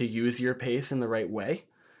creative enough to use your pace in the right way.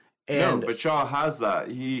 And No, but Shaw has that.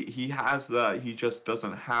 He has that. He just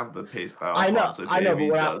doesn't have the pace that I know, Alphonso but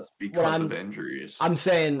Davies does what because of injuries. I'm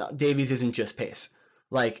saying Davies isn't just pace.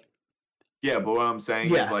 Like, yeah, but what I'm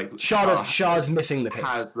saying is like Shaw's missing the pace.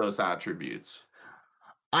 Has those attributes.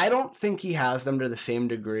 I don't think he has them to the same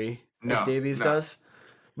degree as Davies does.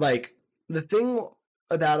 Like, the thing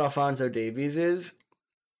about Alphonso Davies is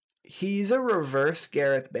he's a reverse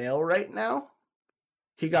Gareth Bale right now.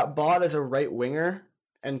 He got bought as a right winger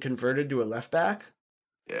and converted to a left back.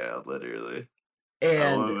 Yeah, literally.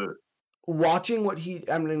 And I love it. Watching what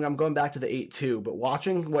I'm going back to the 8-2, but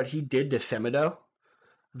watching what he did to Semedo,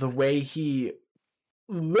 the way he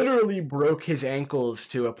literally broke his ankles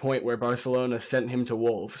to a point where Barcelona sent him to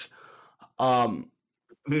Wolves.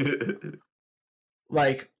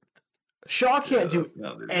 Like, Shaw can't do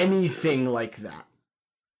anything like that.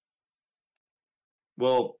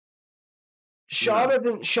 Well, Shaw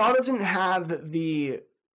doesn't have the...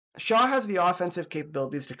 Shaw has the offensive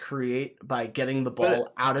capabilities to create by getting the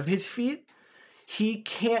ball out of his feet. He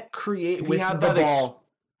can't create with the ball.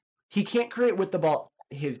 He can't create with the ball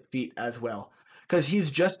at his feet as well, because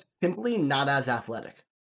he's just simply not as athletic.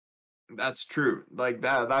 That's true. Like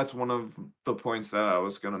that's one of the points that I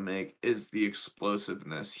was going to make is the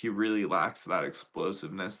explosiveness. He really lacks that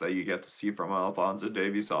explosiveness that you get to see from Alphonso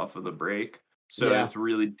Davies off of the break. So It's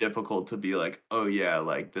really difficult to be like, oh yeah,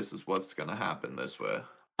 like this is what's going to happen this way.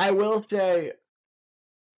 I will say,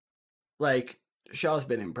 like, Shaw's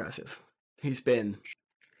been impressive.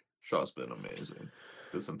 Shaw's been amazing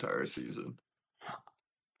this entire season.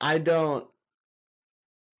 I don't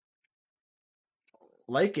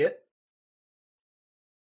like it.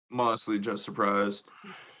 I'm honestly just surprised.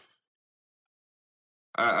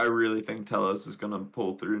 I really think Telles is going to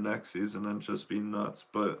pull through next season and just be nuts,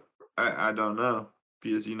 but I don't know,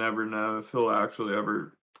 because you never know if he'll actually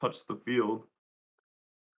ever touch the field.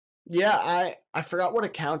 Yeah, I forgot what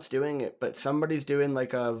account's doing it, but somebody's doing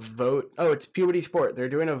like a vote. Oh, it's Puberty Sport. They're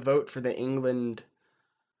doing a vote for the England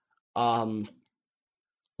lineup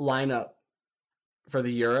for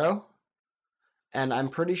the Euro. And I'm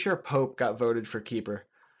pretty sure Pope got voted for keeper.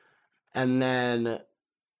 And then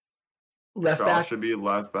left back should be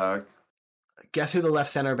left back. Guess who the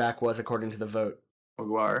left center back was according to the vote?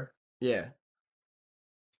 Maguire. Yeah.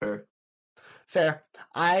 Fair.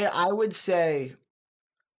 I would say,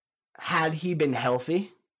 had he been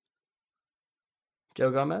healthy,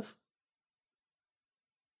 Joe Gomez.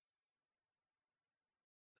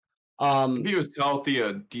 If he was healthy,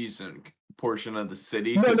 a decent portion of the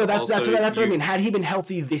city. No, that's what I mean. Had he been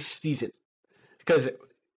healthy this season, because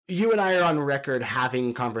you and I are on record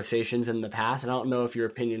having conversations in the past, and I don't know if your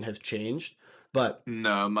opinion has changed, but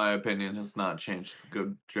no, my opinion has not changed.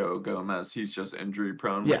 Good Joe Gomez, he's just injury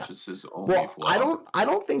prone, which is his only flaw. I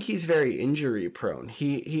don't think he's very injury prone.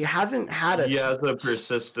 He hasn't had He has a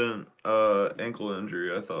persistent ankle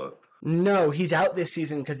injury, I thought. No, he's out this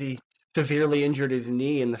season because he severely injured his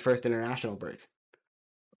knee in the first international break.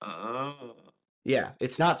 Oh. Yeah,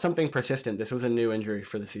 it's not something persistent. This was a new injury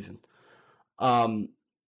for the season.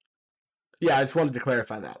 Yeah, I just wanted to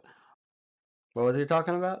clarify that. What was he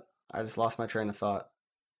talking about? I just lost my train of thought.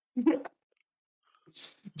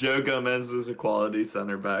 Joe Gomez is a quality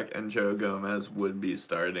center back, and Joe Gomez would be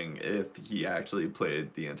starting if he actually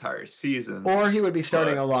played the entire season. Or he would be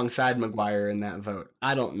starting alongside Maguire in that vote.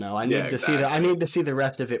 I don't know. I need to see the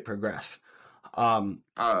rest of it progress.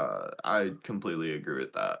 I completely agree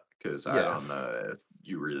with that, because I don't know if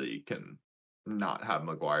you really can not have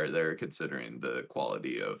Maguire there, considering the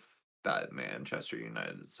quality of that Manchester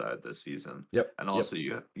United side this season. Yep. And also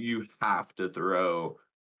you have to throw.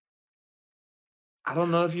 I don't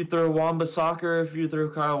know if you throw Wan-Bissaka or if you throw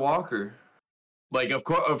Kyle Walker. Like, of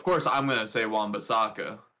course, I'm gonna say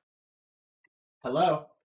Wan-Bissaka. Hello,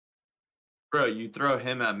 bro. You throw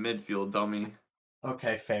him at midfield, dummy.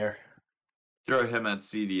 Okay, fair. Throw him at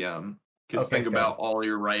CDM. Because think about all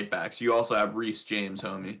your right backs. You also have Reece James,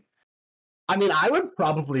 homie. I mean, I would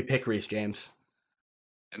probably pick Reece James.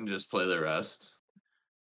 And just play the rest.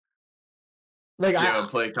 Like,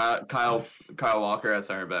 play Kyle Walker at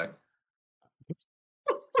center back.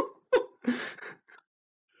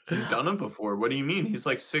 He's done it before. What do you mean? He's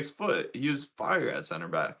like 6 foot. He was fire at center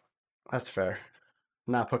back. That's fair.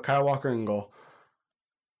 Nah, put Kyle Walker in goal.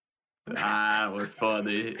 It was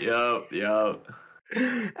funny. Yup.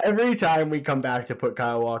 Every time we come back to put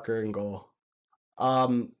Kyle Walker in goal,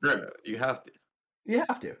 Yeah, you have to. You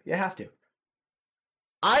have to. You have to.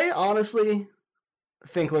 I honestly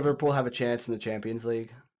think Liverpool have a chance in the Champions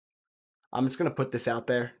League. I'm just gonna put this out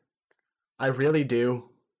there. I really do.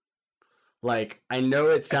 Like, I know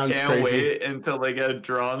it sounds I can't crazy. wait until they get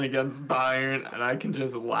drawn against Bayern, and I can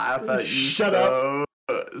just laugh at you Shut up.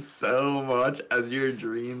 so much as your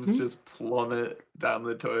dreams just plummet down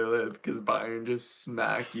the toilet because Bayern just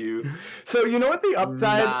smack you So you know what the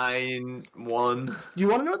upside? 9-1. You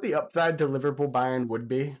want to know what the upside to Liverpool Bayern would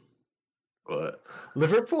be? What?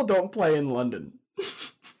 Liverpool don't play in London.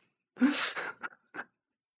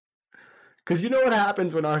 Because you know what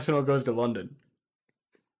happens when Arsenal goes to London.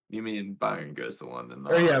 You mean Bayern goes to London?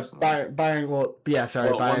 Not Or yeah, Arsenal. Bayern. Well, yeah, sorry,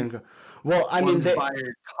 Well, Bayern. Well, I mean, once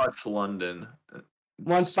Bayern touch London,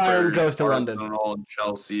 once Spurs, Bayern goes to London, Arsenal,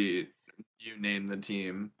 Chelsea, you name the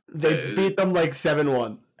team, they beat them like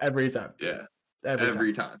 7-1 every time. Yeah,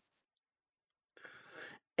 every time.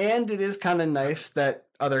 And it is kind of nice that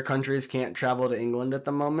other countries can't travel to England at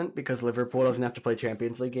the moment because Liverpool doesn't have to play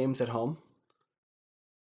Champions League games at home,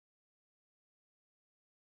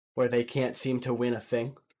 where they can't seem to win a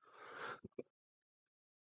thing.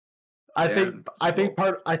 I think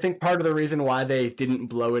part of the reason why they didn't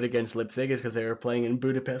blow it against Leipzig is because they were playing in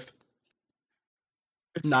Budapest.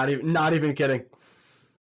 Not even kidding.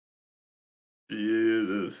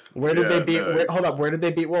 Jesus. Where did they beat? Hold up. Where did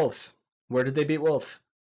they beat Wolves? Where did they beat Wolves?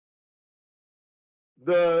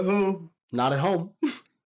 Who? Not at home.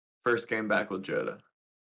 First game back with Jota.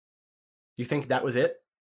 You think that was it?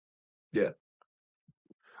 Yeah.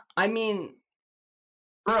 I mean,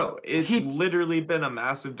 bro, it's literally been a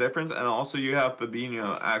massive difference, and also you have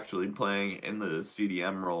Fabinho actually playing in the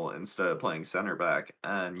CDM role instead of playing center back,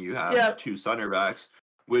 and you have two center backs,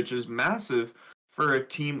 which is massive for a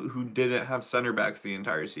team who didn't have center backs the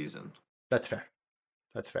entire season. That's fair.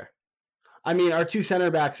 I mean, our two center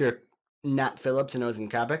backs are Nat Phillips and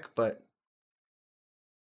Ozan Kabak, but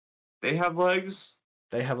they have legs.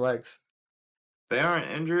 They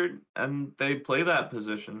aren't injured, and they play that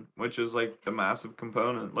position, which is like the massive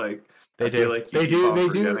component. Like they do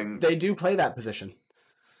play that position.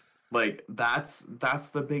 Like that's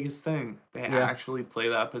the biggest thing. They actually play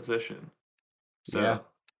that position. So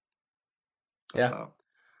yeah.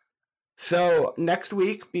 So next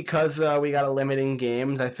week, because we got a limiting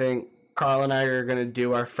games, I think Carl and I are gonna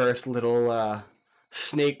do our first little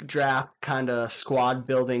snake draft kind of squad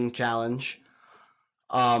building challenge.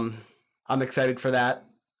 I'm excited for that.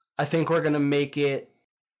 I think we're going to make it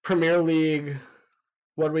Premier League.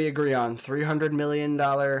 What do we agree on? $300 million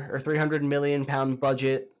or £300 million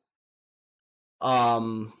budget.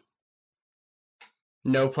 No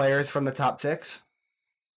players from the top six.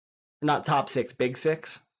 Not top six, big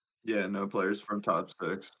six. Yeah, no players from top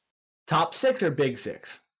six. Top six or big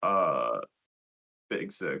six?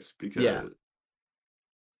 Big six, because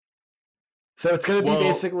so it's going to be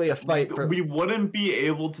basically a fight. We wouldn't be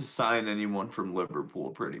able to sign anyone from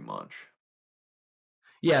Liverpool, pretty much.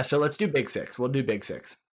 Yeah, so let's do big six. We'll do big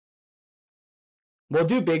six. We'll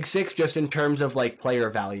do big six just in terms of like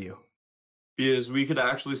player value. Because we could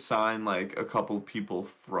actually sign like a couple people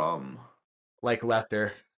from like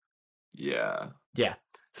Leicester. Yeah.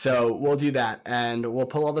 So we'll do that, and we'll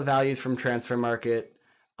pull all the values from Transfer Market.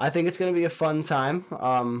 I think it's going to be a fun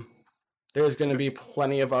time. There's going to be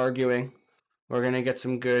plenty of arguing. We're going to get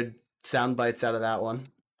some good sound bites out of that one.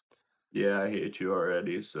 Yeah, I hate you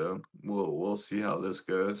already, so we'll see how this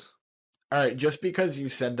goes. All right, just because you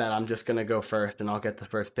said that, I'm just going to go first, and I'll get the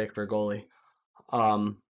first pick for goalie.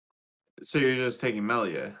 So you're just taking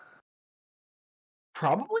Melia?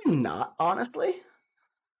 Probably not, honestly.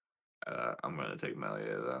 I'm going to take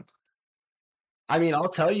Melia then. I mean, I'll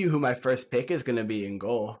tell you who my first pick is going to be in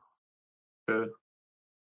goal.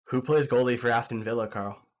 Who plays goalie for Aston Villa,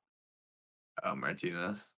 Carl?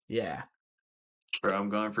 Martinez. Yeah. Bro, I'm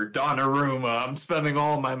going for Donnarumma. I'm spending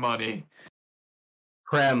all my money.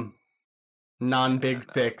 Prem. Non-big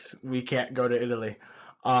six. We can't go to Italy.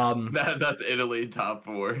 That's Italy top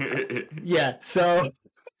 4. Yeah, so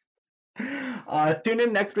tune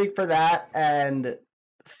in next week for that, and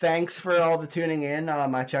thanks for all the tuning in.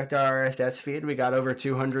 I checked our RSS feed. We got over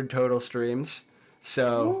 200 total streams,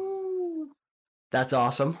 so that's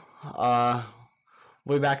awesome.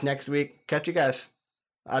 We'll be back next week. Catch you guys.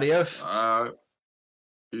 Adios.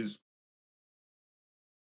 Peace.